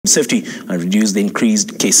safety and reduce the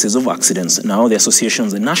increased cases of accidents. Now, the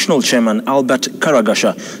association's national chairman, Albert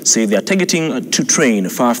Karagasha, say they are targeting to train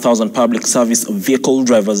 5,000 public service vehicle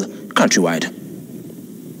drivers countrywide.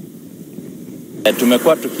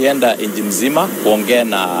 Tumekuwa tukienda nchi mzima kuongea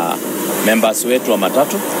na members wetu wa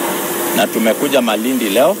Matatu, na tumekuja Malindi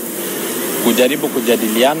leo kujaribu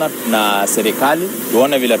kujadiliana na serikali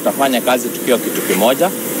tuone vile tutafanya kazi tukiwa kitu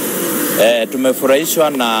kimoja. Tumefurahishwa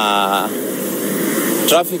na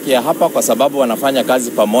traffic ya hapa kwa sababu wanafanya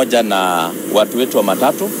kazi pamoja na watu wetu wa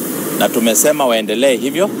Matatu, na tumesema waendelee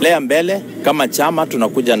hivyo. Leo mbele kama chama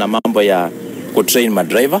tunakuja na mambo ya kutrain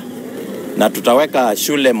madriver, na tutaweka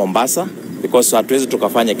shule Mombasa because hatuwezi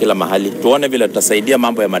tukafanya kila mahali. Tuone vile tutasaidia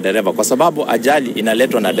mambo ya madereva kwa sababu ajali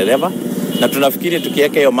inaletwa na dereva, na tunafikiri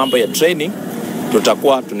tukiweka hiyo mambo ya training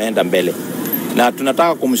tutakuwa tunaenda mbele. Na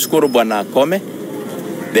tunataka kumshukuru Bwana Kome,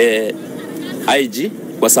 the IG,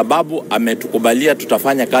 kwa sababu ametukubalia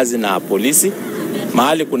tutafanya kazi na polisi.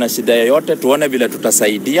 Mahali kuna shida yoyote tuone vile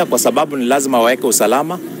tutasaidia, kwa sababu ni lazima waweke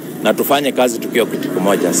usalama na tufanye kazi tukiwa kitu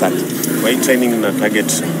kimoja. Asante. Why training na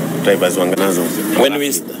target drivers wanganazo?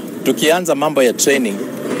 Tukianza mambo ya training,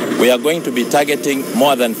 we are going to be targeting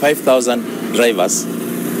more than 5,000 drivers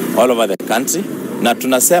all over the country. Na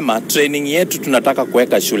tunasema training yetu tunataka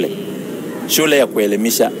kuweka shule ya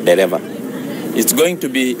kuelimisha dereva. It's going to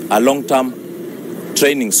be a long term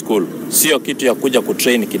training school, sio kitu ya kuja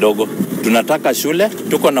kutrain kidogo. Tunataka shule,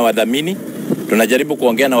 tuko na wadhamini, tunajaribu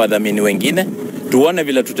kuongea na wadhamini wengine, tuone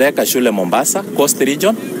vile tutaweka shule Mombasa, Coast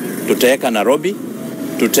Region, tutaweka Nairobi,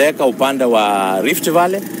 tutaweka upande wa Rift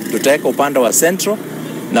Valley, tutaweka upande wa Central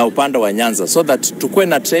na upande wa Nyanza, so that tukue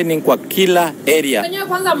na training kwa kila area.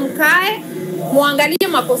 Kwanza mkae, muangalie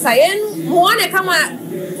makosa yenu, muone kama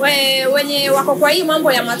wenye wako kwa hii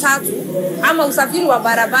mambo ya matatu ama usafiri wa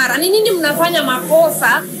barabara ni nini mnafanya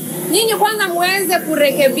makosa, nyinyi kwanza muweze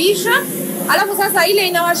kurekebisha, alafu sasa ile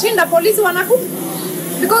inawashinda polisi wanakuja.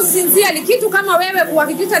 Because sincerely kitu kama wewe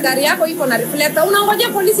kuhakikisha gari yako iko na reflector, unangojea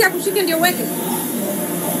polisi akushike ndio uweke.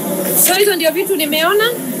 So hizo ndio vitu nimeona.